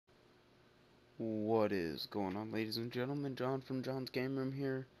What is going on, ladies and gentlemen? John from John's Game Room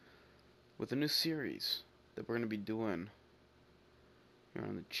here with a new series that we're going to be doing here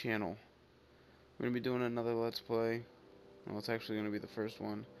on the channel. We're going to be doing another Let's Play. Well, it's actually going to be the first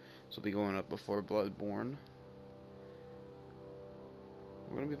one. This will be going up before Bloodborne.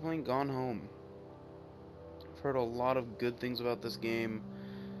 We're going to be playing Gone Home. I've heard a lot of good things about this game.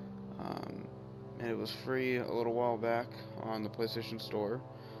 And it was free a little while back on the PlayStation Store.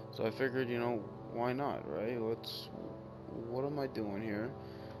 So I figured, why not, right? What am I doing here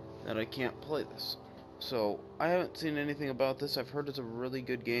that I can't play this? So I haven't seen anything about this. I've heard it's a really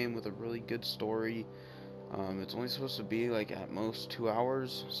good game with a really good story. It's only supposed to be like at most 2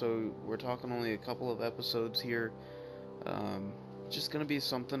 hours, so we're talking only a couple of episodes here. Just gonna be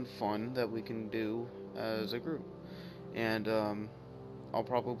something fun that we can do as a group, and I'll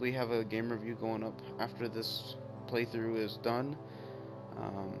probably have a game review going up after this playthrough is done.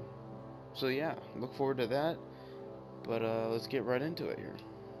 So yeah, look forward to that. But let's get right into it here.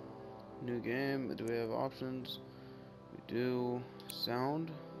 New game. Do we have options? We do. Sound?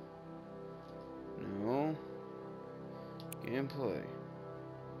 No. Gameplay?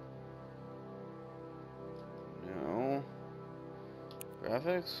 No.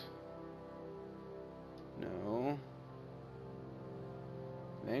 Graphics? No.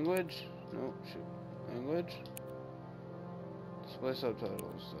 Language? No. Shoot. Language? Display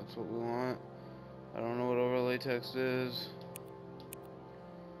subtitles. That's what we want. I don't know what overlay text is,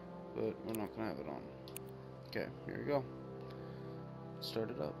 but we're not gonna have it on. Okay, here we go. Start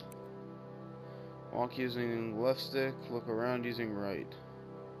it up. Walk using left stick, look around using right.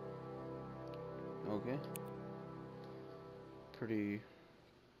 Okay. Pretty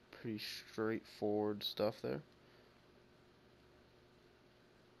straightforward stuff there.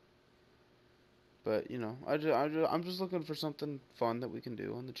 But, I'm just looking for something fun that we can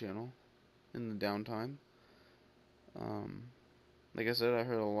do on the channel in the downtime. Like I said, I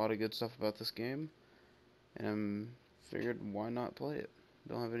heard a lot of good stuff about this game, and figured why not play it.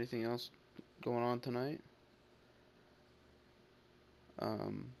 Don't have anything else going on tonight.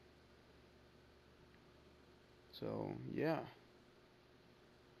 So yeah.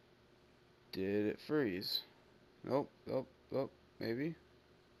 Did it freeze? Nope, maybe.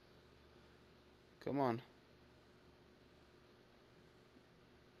 Come on.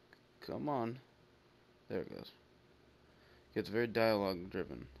 Come on. There it goes. It's very dialogue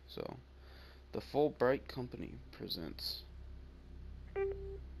driven. So, the Fulbright Company presents.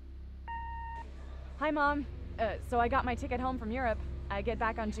 Hi, Mom. So I got my ticket home from Europe. I get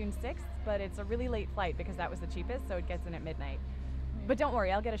back on June 6th, but it's a really late flight because that was the cheapest, so it gets in at midnight. But don't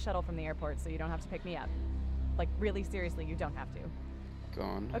worry, I'll get a shuttle from the airport so you don't have to pick me up. Like, really seriously, you don't have to.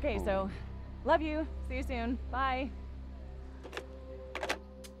 Gone. Okay, so, love you. See you soon. Bye.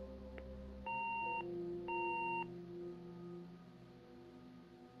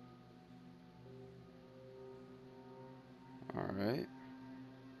 Alright.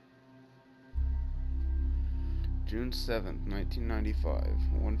 June 7th, 1995,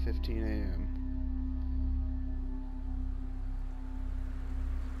 1:15 a.m.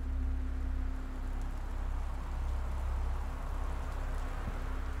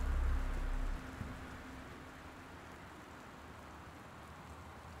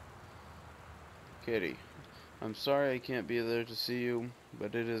 Kitty, I'm sorry I can't be there to see you,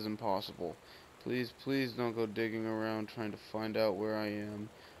 but it is impossible. Please don't go digging around trying to find out where I am.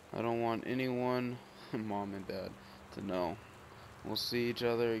 I don't want anyone, Mom and Dad, to know. We'll see each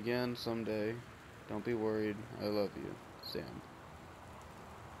other again someday. Don't be worried. I love you. Sam.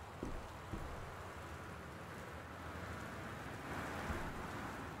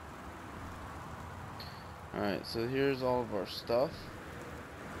 Alright, so here's all of our stuff.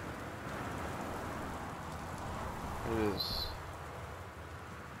 It's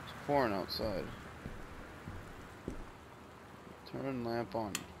pouring outside. Turn lamp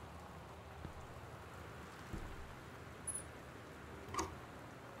on.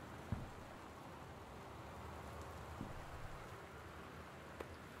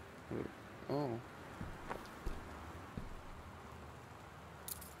 Oh.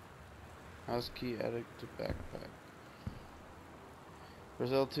 House key added to backpack. Press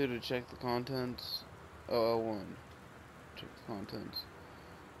L2 to check the contents. L1. Check the contents.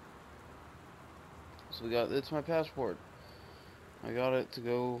 So it's my passport. I got it to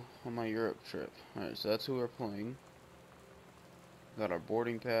go on my Europe trip. Alright, so that's who we're playing. Got our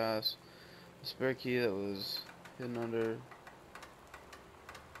boarding pass. A spare key that was hidden under.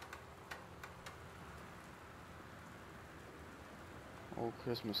 Old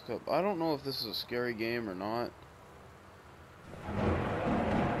Christmas cup. I don't know if this is a scary game or not.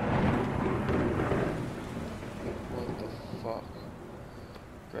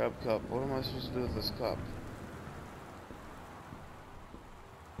 Grab cup. What am I supposed to do with this cup?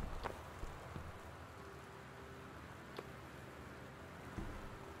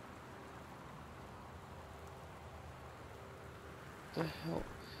 What the hell?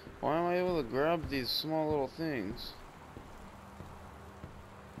 Why am I able to grab these small little things?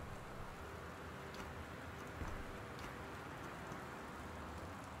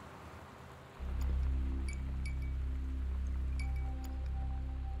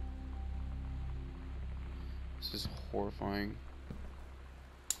 This is horrifying.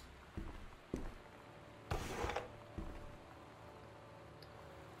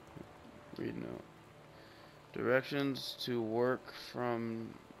 Read note. Directions to work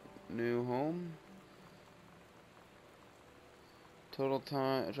from new home. Total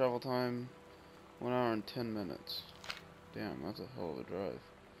time, travel time, 1 hour and 10 minutes. Damn, that's a hell of a drive.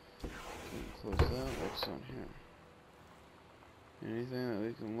 Can close that. What's on here? Anything that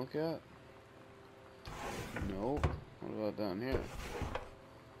we can look at? Nope. What about down here?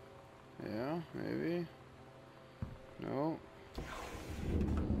 Yeah, maybe. Nope.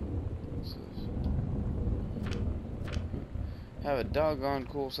 What's this? Have a doggone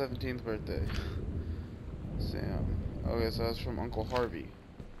cool 17th birthday. Sam. Okay, so that's from Uncle Harvey.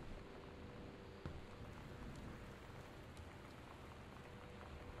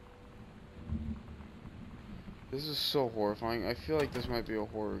 This is so horrifying. I feel like this might be a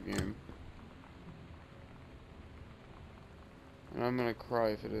horror game. And I'm gonna cry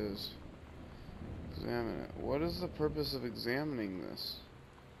if it is. Examine it. What is the purpose of examining this?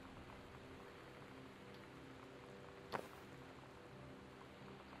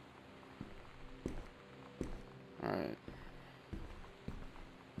 Alright.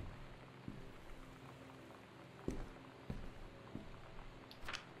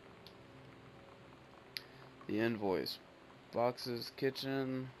 The invoice. Boxes,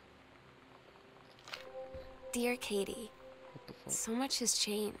 kitchen. Dear Katie, What the fuck? so much has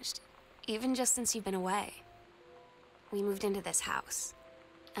changed, even just since you've been away. We moved into this house.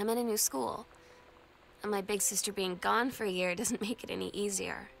 I'm at a new school, and my big sister being gone for a year doesn't make it any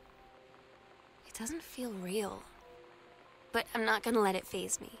easier. It doesn't feel real, but I'm not gonna let it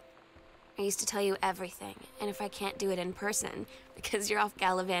faze me. I used to tell you everything, and if I can't do it in person, because you're off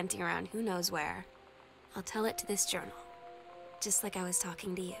gallivanting around who knows where, I'll tell it to this journal, just like I was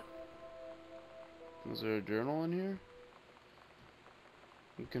talking to you. Is there a journal in here?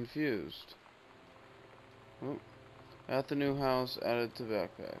 I'm confused. Oh. At the new house, added to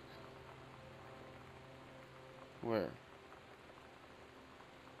backpack. Where?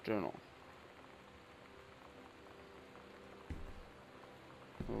 Journal.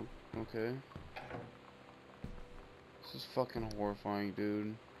 Oh, okay. This is fucking horrifying,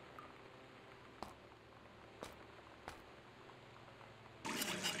 dude.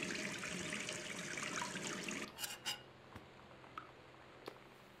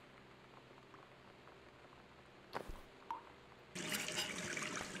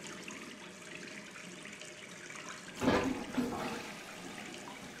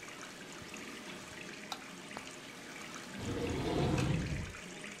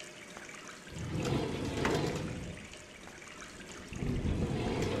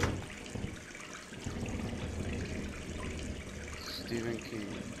 Stephen King.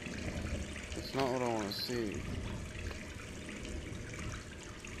 That's not what I want to see.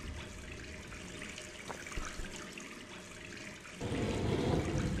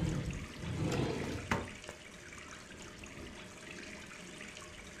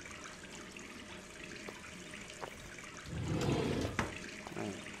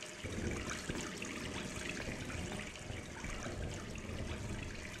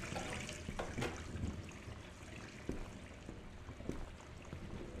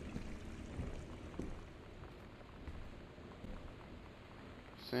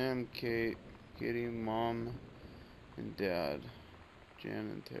 Sam, Kate, Katie, Mom, and Dad. Jan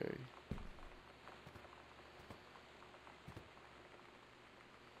and Terry.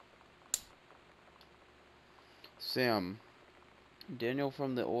 Sam. Daniel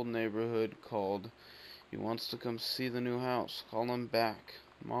from the old neighborhood called. He wants to come see the new house. Call him back.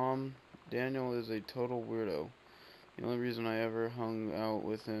 Mom, Daniel is a total weirdo. The only reason I ever hung out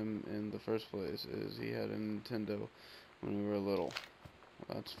with him in the first place is he had a Nintendo when we were little.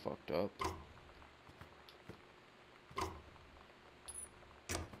 Well, that's fucked up.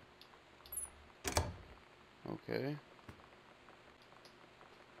 Okay.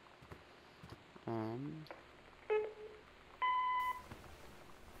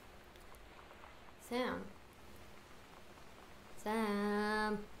 Sam?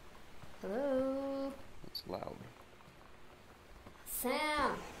 Sam? Hello? That's loud.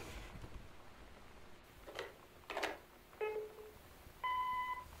 Sam!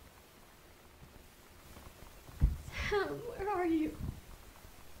 Sam, where are you?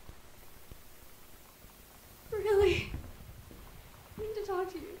 Really? I need to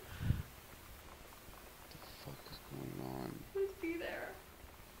talk to you. What the fuck is going on? Please be there.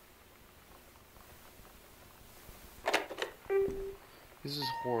 This is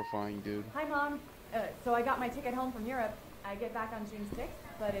horrifying, dude. Hi, Mom. So I got my ticket home from Europe. I get back on June 6th,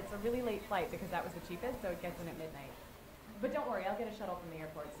 but it's a really late flight because that was the cheapest, so it gets in at midnight. But don't worry, I'll get a shuttle from the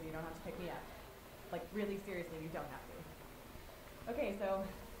airport so you don't have to pick me up. Like, really seriously, you don't have to. Okay, so,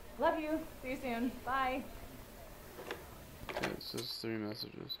 love you. See you soon. Bye. Okay, it says 3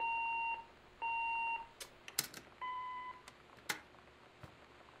 messages.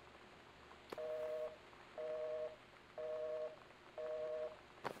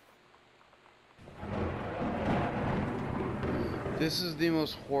 This is the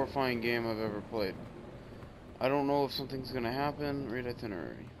most horrifying game I've ever played. I don't know if something's gonna happen. Read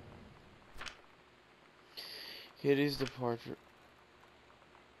itinerary. Katie's departure.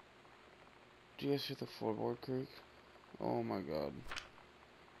 Do you guys hear the floorboard creak? Oh my god.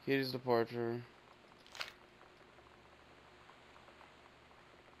 Katie's departure.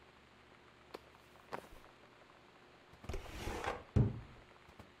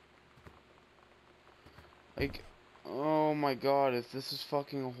 Like, oh my god, if this is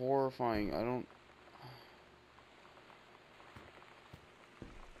fucking horrifying, I don't...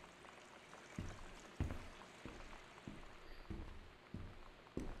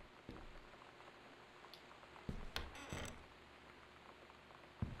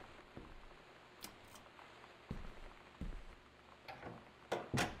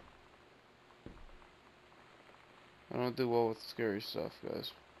 I don't do well with scary stuff,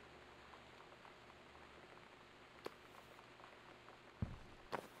 guys.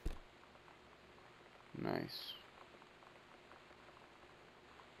 Nice.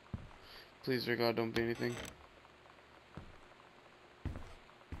 Please, dear God, don't be anything.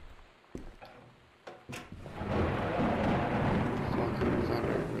 Fucking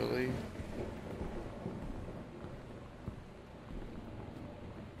thunder, really?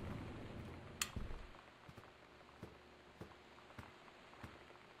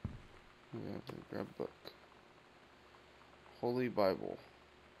 We have to grab book. Holy Bible.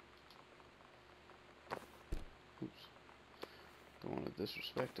 Oops. Don't want to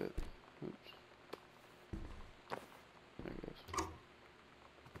disrespect it. Oops. There it goes.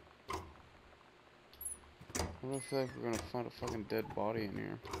 I don't feel like we're gonna find a fucking dead body in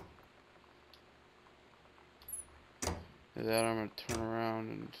here. Is that I'm gonna turn around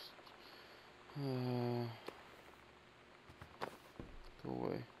and go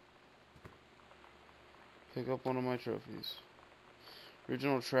away. Pick up one of my trophies.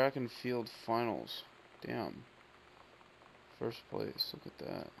 Regional track and field finals. Damn. First place. Look at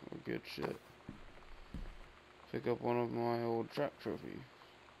that. We're good shit. Pick up one of my old track trophies.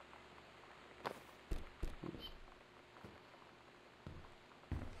 Oops.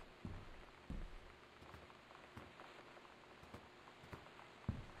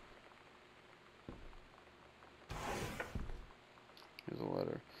 Here's a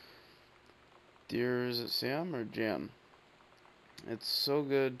letter. Dear, is it Sam or Jan? It's so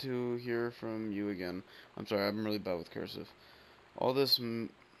good to hear from you again. I'm sorry, I'm really bad with cursive. All this new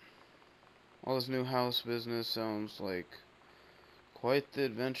house business sounds like quite the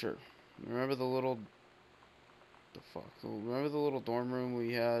adventure. Remember the little Remember the little dorm room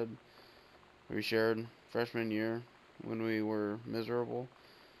we shared freshman year when we were miserable?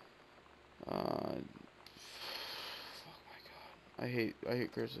 Fuck my god. I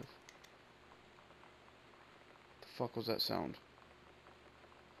hate cursive. The fuck was that sound?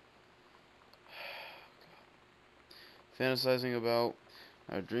 Fantasizing about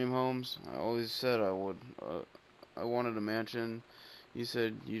our dream homes. I always said I would. I wanted a mansion. You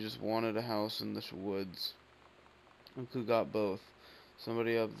said you just wanted a house in the woods. Look who got both.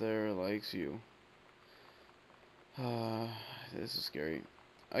 Somebody up there likes you. This is scary.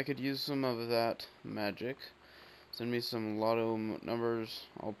 I could use some of that magic. Send me some lotto numbers.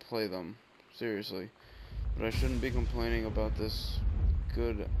 I'll play them. Seriously. But I shouldn't be complaining about this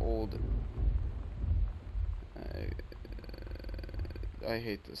good old... I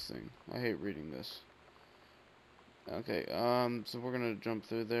hate this thing. I hate reading this. Okay, so we're gonna jump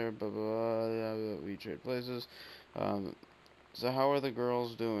through there, blah, blah, blah, we trade places. So how are the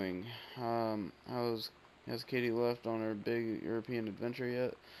girls doing? Has Katie left on her big European adventure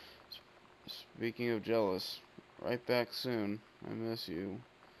yet? Speaking of jealous, right back soon. I miss you.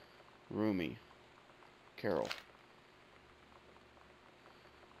 Rumi. Carol.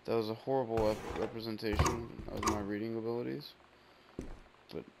 That was a horrible representation of my reading abilities.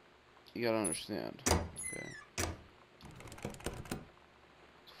 But you gotta understand. Okay.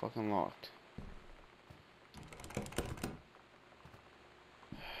 It's fucking locked.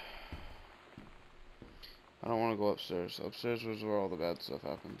 I don't want to go upstairs. Upstairs is where all the bad stuff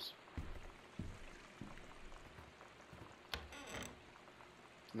happens.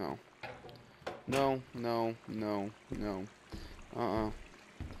 No. No, no, no, no. No.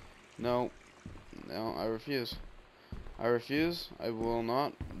 No, I refuse. I refuse. I will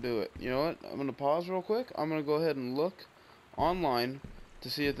not do it. You know what? I'm going to pause real quick. I'm going to go ahead and look online to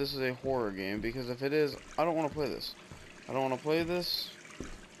see if this is a horror game, because if it is, I don't want to play this. I don't want to play this,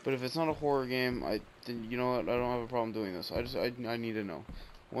 but if it's not a horror game, then you know what? I don't have a problem doing this. I need to know.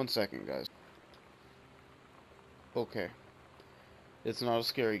 1 second, guys. Okay. It's not a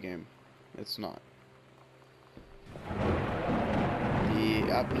scary game. It's not.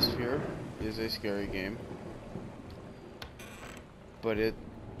 The atmosphere is a scary game, but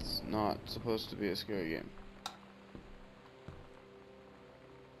it's not supposed to be a scary game.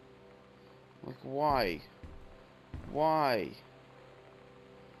 Like, why? Why?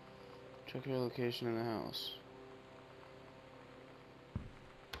 Check your location in the house.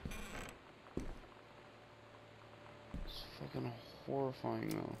 It's fucking horrifying,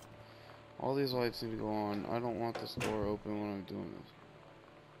 though. All these lights need to go on. I don't want this door open when I'm doing this.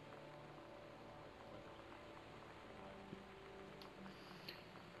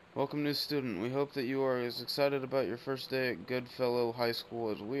 Welcome, new student. We hope that you are as excited about your first day at Goodfellow High School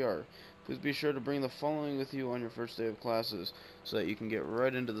as we are. Please be sure to bring the following with you on your first day of classes so that you can get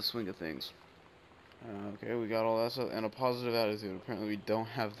right into the swing of things. Okay, we got all that stuff, and a positive attitude. Apparently we don't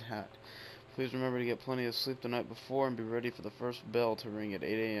have that. Please remember to get plenty of sleep the night before and be ready for the first bell to ring at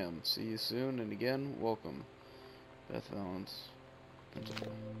 8 a.m. See you soon, and again, welcome. Beth Valens, Principal.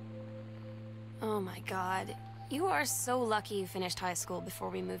 Oh my god. You are so lucky you finished high school before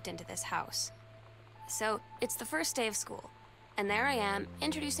we moved into this house. So, it's the first day of school, and there I am,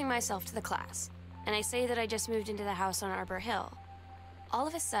 introducing myself to the class. And I say that I just moved into the house on Arbor Hill. All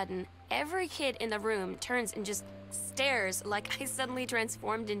of a sudden, every kid in the room turns and just stares like I suddenly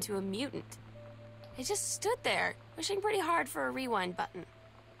transformed into a mutant. I just stood there, wishing pretty hard for a rewind button.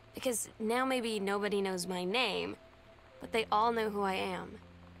 Because now maybe nobody knows my name, but they all know who I am.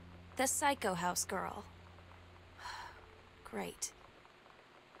 The Psycho House girl. Great.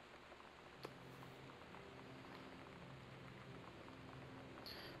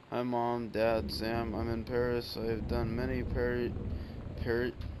 Hi, Mom, Dad, Sam. I'm in Paris. I have done many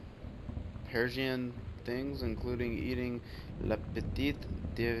Parisian things, including eating La Petite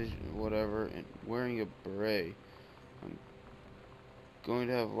Déj, whatever, and wearing a beret. I'm going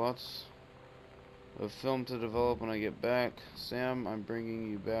to have lots of film to develop when I get back. Sam, I'm bringing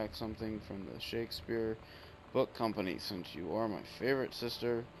you back something from the Shakespeare Book Company, since you are my favorite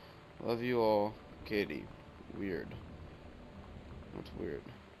sister. Love you all, Katie. Weird. What's weird?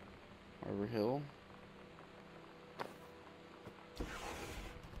 Arbor Hill?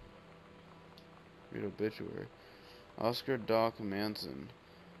 Read obituary. Oscar Doc Manson.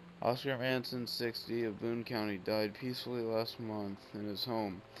 Oscar Manson, 60, of Boone County, died peacefully last month in his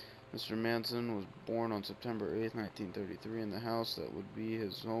home. Mr. Manson was born on September 8, 1933, in the house that would be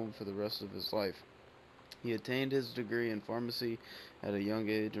his home for the rest of his life. He attained his degree in pharmacy at a young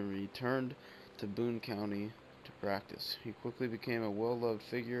age and returned to Boone County to practice. He quickly became a well-loved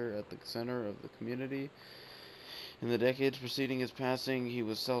figure at the center of the community. In the decades preceding his passing, he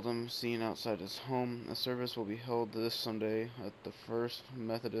was seldom seen outside his home. A service will be held this Sunday at the First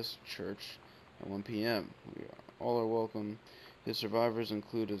Methodist Church at 1 p.m. All are welcome. His survivors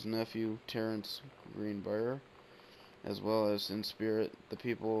include his nephew, Terrence Greenbrier, as well as, in spirit, the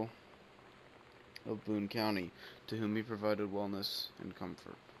people of Boone County, to whom he provided wellness and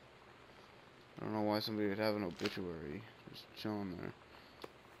comfort. I don't know why somebody would have an obituary just chilling there.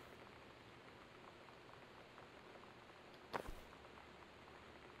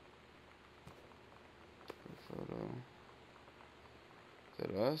 Photo. Is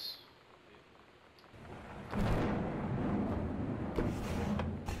that us?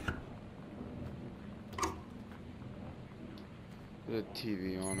 There's a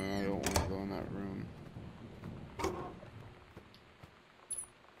TV on it. I don't want to go in that room.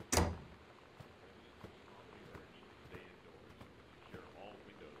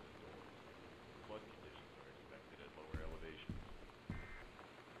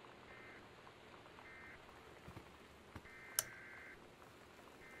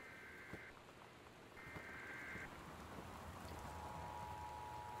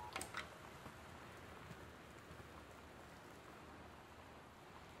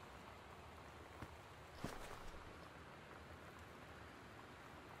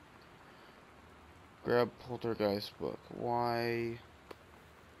 Grab Poltergeist book. Why?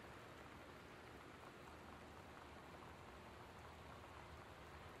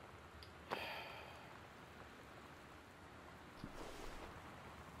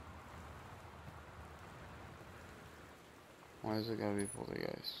 Why is it gotta be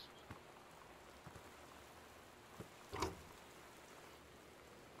Poltergeist?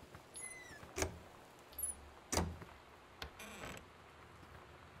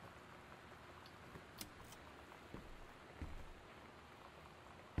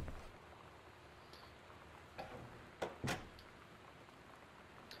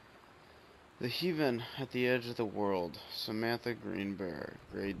 The Heathen at the Edge of the World. Samantha Greenberg.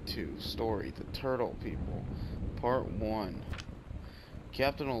 Grade 2. Story. The Turtle People. Part 1.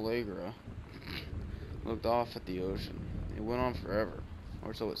 Captain Allegra looked off at the ocean. It went on forever,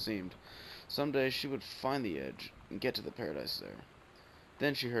 or so it seemed. Someday she would find the edge and get to the paradise there.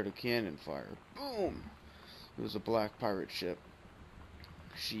 Then she heard a cannon fire. Boom! It was a black pirate ship.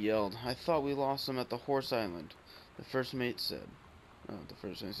 She yelled, "I thought we lost them at the Horse Island," the first mate said.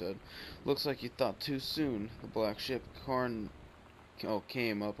 "Looks like you thought too soon." The black ship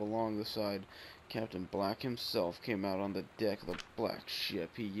came up along the side. Captain Black himself came out on the deck of the black ship.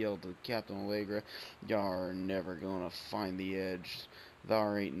 He yelled to Captain Allegra, "Y'ar never gonna find the edge.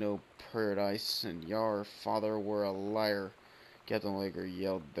 Thar ain't no paradise, and y'ar father were a liar." Captain Allegra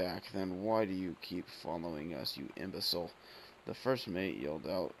yelled back, "Then why do you keep following us, you imbecile?" The first mate yelled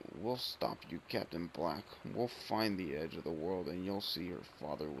out, "We'll stop you, Captain Black. We'll find the edge of the world, and you'll see her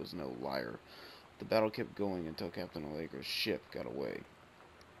father was no liar." The battle kept going until Captain Allegra's ship got away.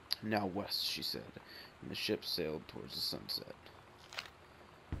 "Now west," she said, and the ship sailed towards the sunset.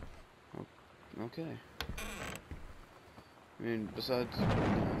 Okay. I mean, besides the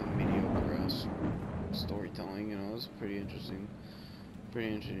mediocre ass storytelling, it's pretty interesting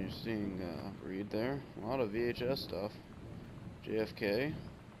read there. A lot of VHS stuff. JFK.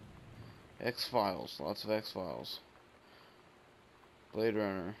 X-Files. Lots of X-Files. Blade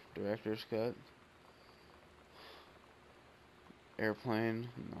Runner. Director's Cut. Airplane.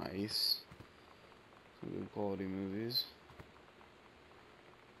 Nice. Some good quality movies.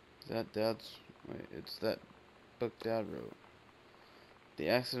 It's that book Dad wrote. The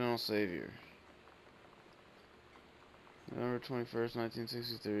Accidental Savior. November 21st,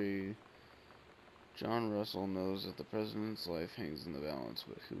 1963. John Russell knows that the president's life hangs in the balance,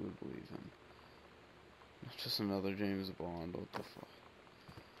 but who would believe him? Just another James Bond. What the fuck?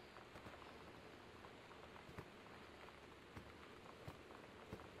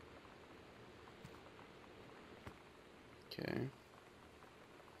 Okay.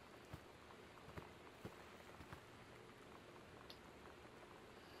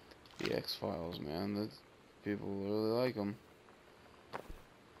 The X-Files, man. That's, people really like them.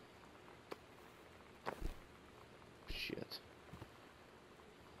 Shit.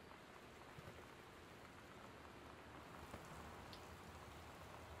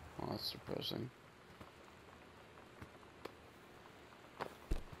 Oh, that's depressing.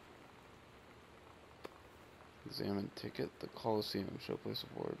 Examine ticket. The Coliseum. Show place of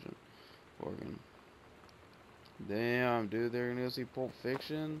origin. Oregon. Damn, dude. They're gonna go see Pulp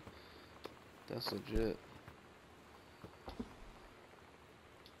Fiction? That's legit.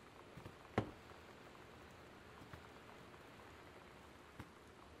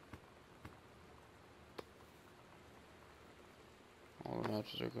 All the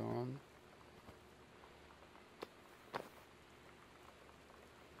matches are gone.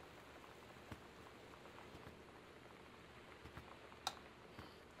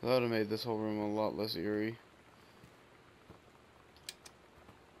 That would have made this whole room a lot less eerie.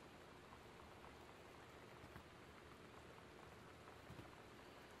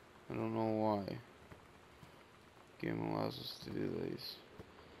 I don't know why. Game allows us to do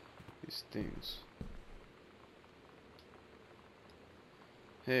these things.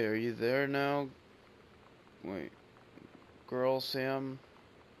 Hey, are you there now? Wait. Girl, Sam?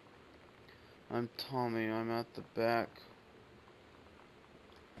 I'm Tommy. I'm at the back.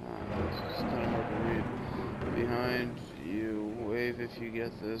 It's kind of hard to read. Behind you. Wave if you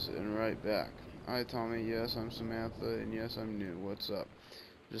get this, and right back. Hi, Tommy. Yes, I'm Samantha, and yes, I'm new. What's up?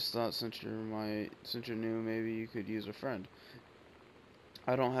 Just thought since you're new, maybe you could use a friend.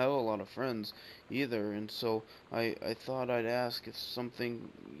 I don't have a lot of friends either, and so I thought I'd ask something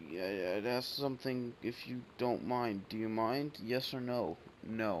if you don't mind. Do you mind? Yes or no?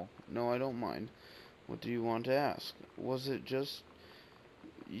 No. No, I don't mind. What do you want to ask? Was it just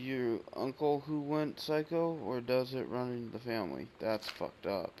your uncle who went psycho, or does it run in the family? That's fucked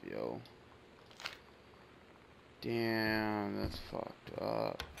up, yo. Damn, that's fucked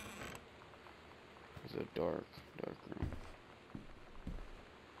up. It's a dark room.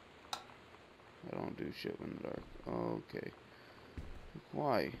 I don't do shit in the dark. Okay.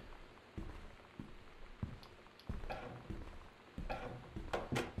 Why?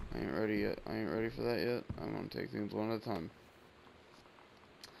 I ain't ready yet. I ain't ready for that yet. I'm gonna take things one at a time.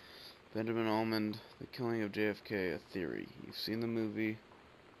 Benjamin Almond, The Killing of JFK, a theory. You've seen the movie.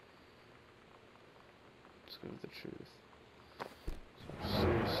 Let's go with the truth. Some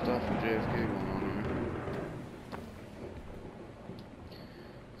serious stuff with JFK going on here.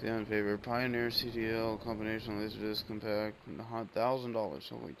 Examine favor. Pioneer CDL combination laserdisc compact, $1,000.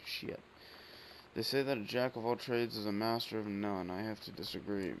 Holy shit. They say that a jack of all trades is a master of none. I have to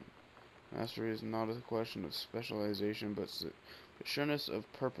disagree. Mastery is not a question of specialization, but sureness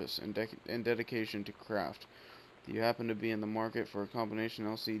of purpose and dedication to craft. Do you happen to be in the market for a combination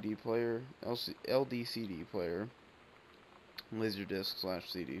LCD player, LDCD player, laserdisc /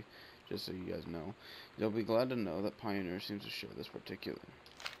 CD, just so you guys know, you'll be glad to know that Pioneer seems to share this particular.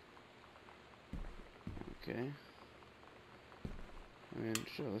 Okay. I mean,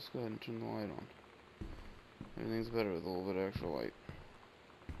 sure, let's go ahead and turn the light on. Everything's better with a little bit of extra light.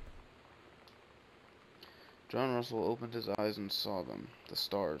 John Russell opened his eyes and saw them, the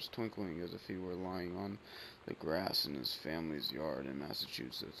stars, twinkling as if he were lying on the grass in his family's yard in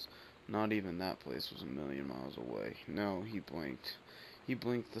Massachusetts. Not even that place was a million miles away. No, he blinked. He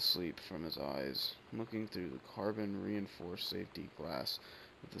blinked the sleep from his eyes, looking through the carbon-reinforced safety glass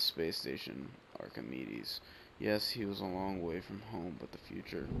of the space station Archimedes. Yes, he was a long way from home, but the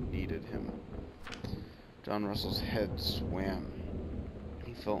future needed him. John Russell's head swam.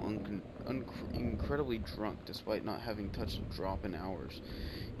 He felt incredibly drunk, despite not having touched a drop in hours.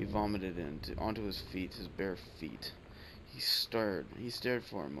 He vomited onto his feet, his bare feet. He stared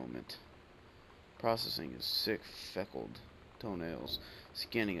for a moment, processing his sick, freckled toenails,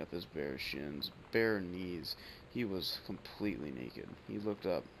 scanning up his bare shins, bare knees. He was completely naked. He looked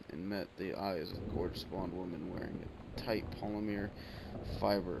up and met the eyes of a gorgeous blonde woman wearing a tight polymer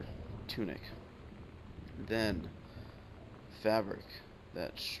fiber tunic. Then, fabric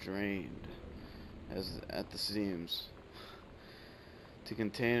that strained at the seams to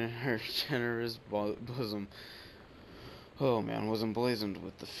contain her generous bosom, oh man, was emblazoned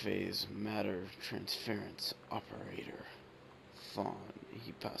with the phase matter transference operator. Fawn.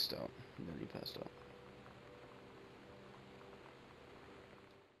 He passed out. Then he passed out.